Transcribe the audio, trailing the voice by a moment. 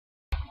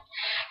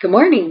Good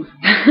morning.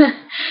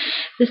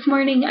 This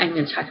morning I'm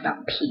going to talk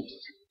about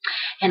peace.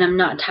 And I'm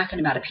not talking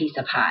about a piece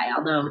of pie,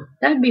 although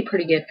that would be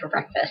pretty good for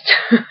breakfast.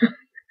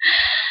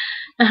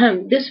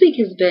 This week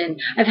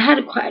I've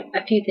had quite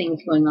a few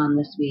things going on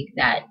this week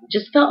that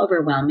just felt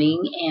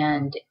overwhelming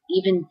and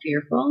even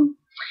fearful.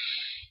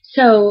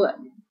 So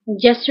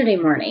Thursday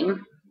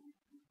morning,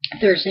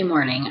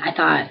 I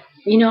thought,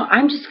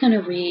 I'm just going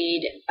to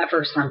read a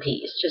verse on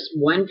peace, just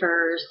one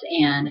verse.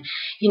 And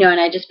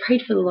I just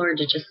prayed for the Lord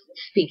to just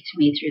speak to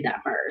me through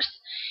that verse.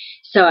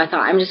 So I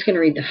thought I'm just going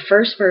to read the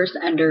first verse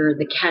under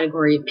the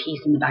category of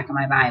peace in the back of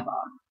my Bible.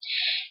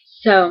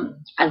 So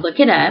I look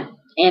it up,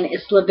 and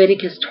it's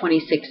Leviticus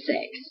 26:6.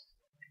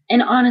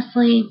 And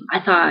honestly,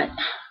 I thought,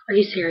 are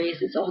you serious?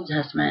 It's Old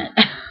Testament.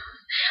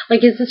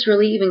 Like, is this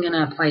really even going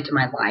to apply to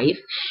my life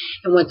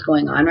and what's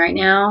going on right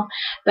now?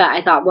 But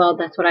I thought, well,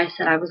 that's what I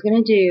said I was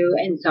going to do,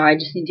 and so I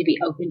just need to be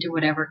open to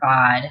whatever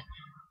God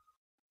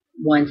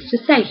wants to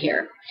say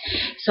here.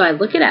 So I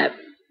look it up,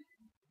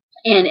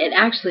 and it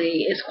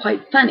actually is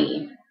quite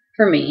funny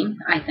for me,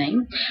 I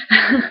think.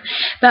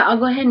 But I'll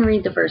go ahead and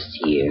read the verse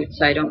to you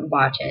so I don't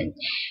botch it.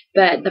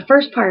 But the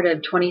first part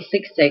of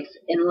 26:6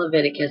 in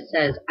Leviticus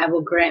says, I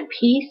will grant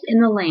peace in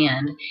the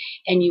land,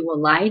 and you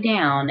will lie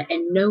down,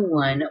 and no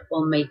one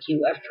will make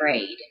you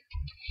afraid.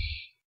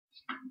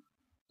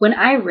 When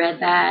I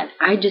read that,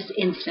 I just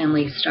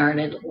instantly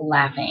started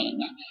laughing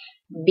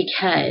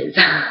because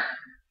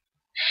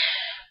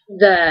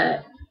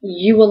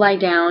you will lie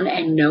down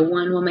and no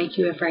one will make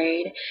you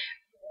afraid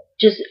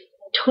just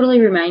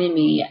totally reminded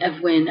me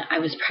of when I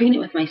was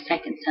pregnant with my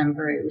second son,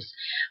 Bruce.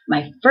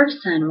 My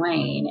first son,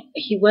 Wayne,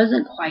 he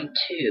wasn't quite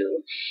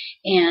 2.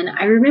 And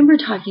I remember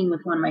talking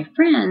with one of my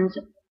friends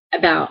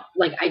about,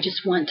 like, I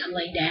just want to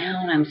lay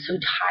down. I'm so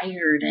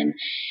tired.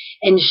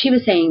 And she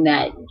was saying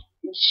that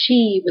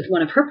she, with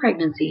one of her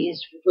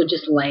pregnancies, would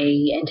just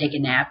lay and take a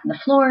nap on the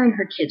floor, and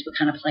her kids would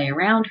kind of play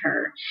around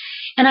her.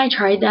 And I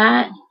tried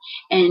that,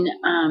 and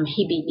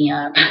he beat me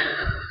up.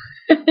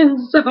 And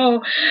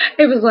so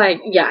it was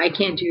like, yeah, I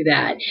can't do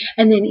that.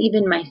 And then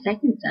even my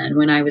second son,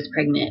 when I was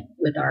pregnant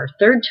with our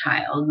third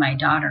child, my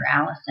daughter,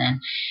 Allison,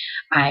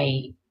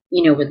 I,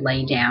 would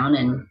lay down,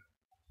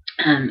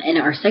 and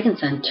our second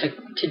son took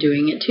to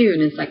doing it too.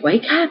 And it's like,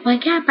 wake up,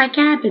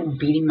 and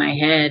beating my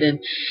head. And,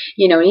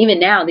 and even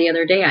now, the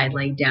other day I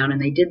laid down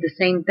and they did the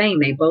same thing.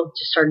 They both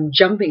just started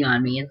jumping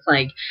on me. It's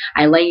like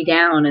I lay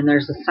down and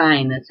there's a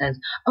sign that says,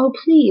 oh,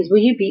 please, will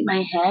you beat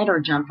my head or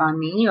jump on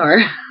me or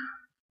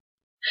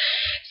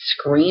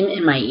scream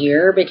in my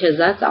ear, because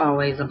that's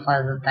always a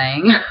pleasant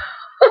thing.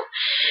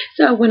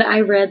 So when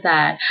I read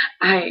that,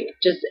 I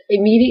just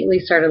immediately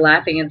started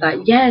laughing and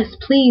thought, yes,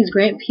 please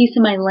grant peace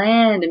in my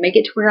land and make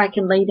it to where I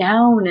can lay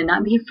down and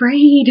not be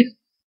afraid.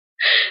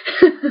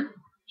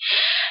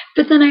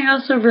 But then I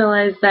also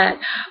realized that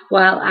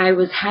while I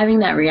was having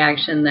that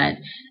reaction, that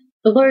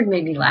the Lord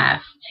made me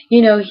laugh.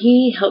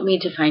 He helped me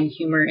to find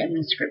humor in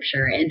the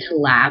scripture and to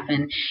laugh.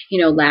 And,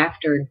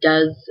 laughter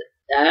does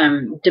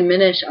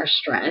diminish our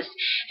stress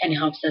and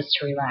helps us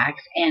to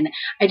relax. And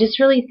I just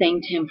really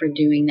thanked him for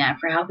doing that,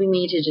 for helping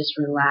me to just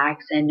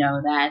relax and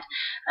know that,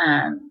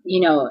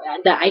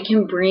 that I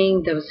can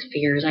bring those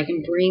fears, I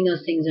can bring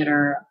those things that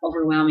are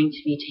overwhelming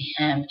to me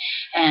to him,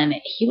 and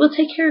he will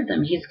take care of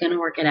them. He's going to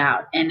work it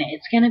out, and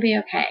it's going to be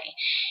okay.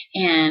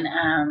 And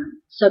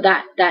so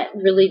that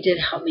really did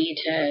help me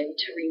to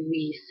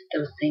release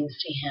those things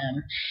to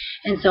him.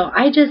 And so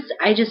I just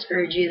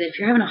urge you that if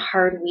you're having a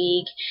hard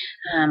week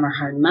or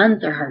hard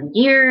month or hard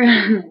year,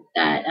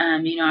 that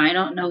I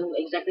don't know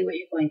exactly what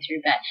you're going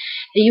through, but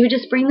that you would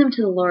just bring them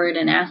to the Lord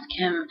and ask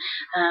him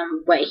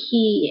what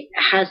he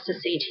has to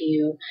say to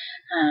you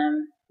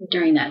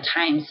during that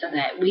time, so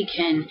that we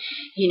can,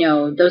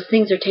 those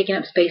things are taking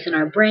up space in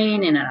our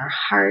brain and in our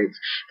hearts,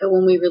 but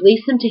when we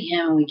release them to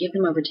him and we give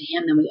them over to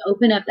him, then we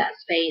open up that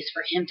space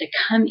for him to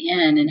come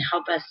in and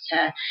help us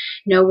to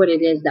know what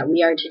it is that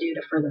we are to do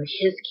to further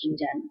his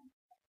kingdom,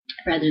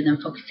 rather than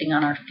focusing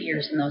on our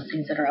fears and those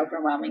things that are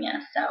overwhelming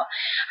us. So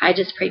I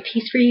just pray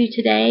peace for you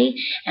today,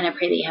 and I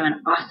pray that you have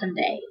an awesome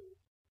day.